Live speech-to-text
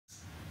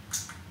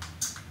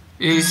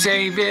You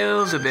say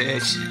Bill's a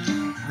bitch,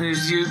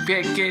 who's you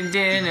picking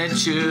in and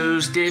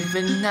choose,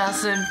 different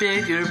nuts and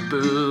bigger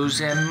booze,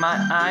 and my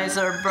eyes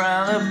are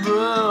brown and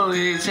blue.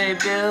 You say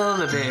Bill's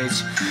a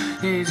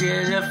bitch, he's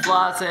in a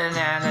floss and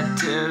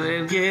attitude,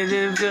 and get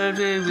a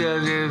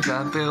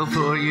bill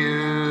for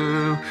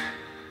you.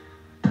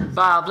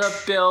 Bob the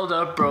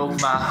Builder broke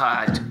my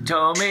heart,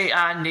 told me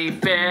I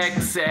need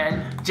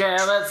fixing,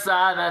 jealous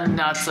of the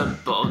nuts and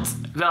bolts,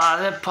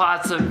 lot of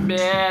parts are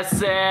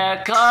missing,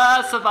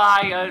 cause of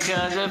iron,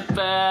 cause of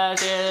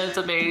fat, it's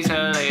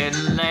amazing,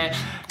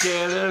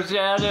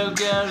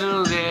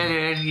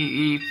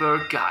 he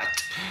forgot.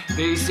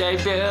 They say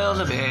Bill's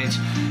a bitch,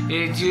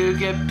 and you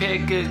can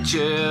pick and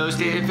choose,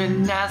 different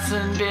nuts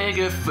and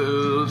bigger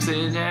foods,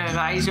 and their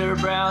eyes are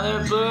brown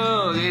and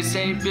blue. They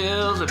say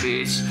Bill's a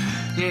bitch,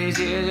 this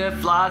is a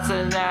floss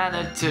and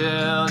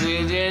attitude,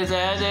 this is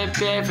a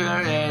paper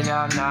and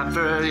I'm not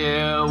for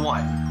you.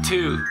 1,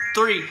 2,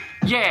 3,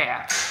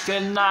 yeah!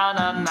 Na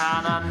na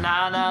na na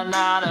na na na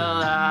na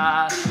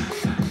na.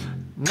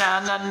 Na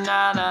na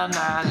na na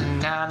na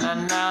na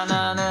na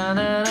na na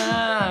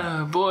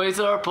na. Boys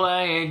are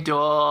playing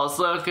dolls,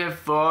 looking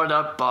for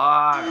the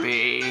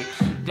Barbie.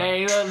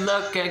 They were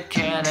looking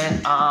Ken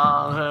and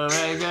all, her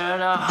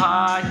regular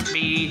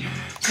heartbeat.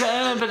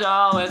 But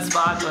always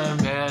sparkling,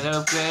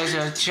 middle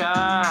vision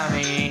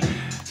charming.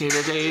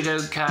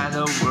 The kind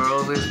of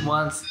world was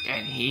once,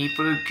 and he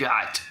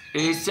forgot.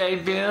 He say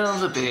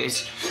Bill's a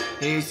bitch,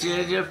 he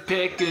said you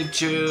pick and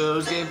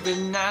choose,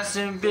 different nice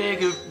and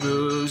bigger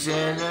booze,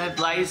 and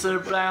the lights are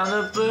brown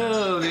and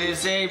blue. He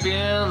say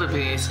Bill's a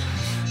bitch,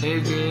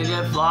 he did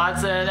a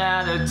floss and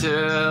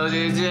attitude,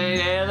 he did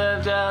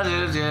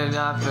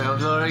I feel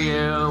for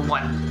you.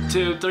 1,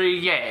 2, 3,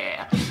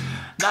 yeah!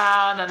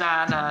 Na na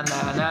na na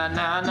na na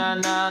na na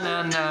na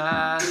na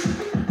na.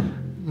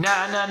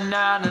 Na na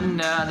na na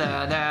na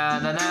na na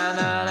na na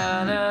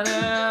na na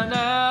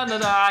na na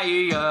na.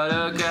 You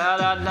gotta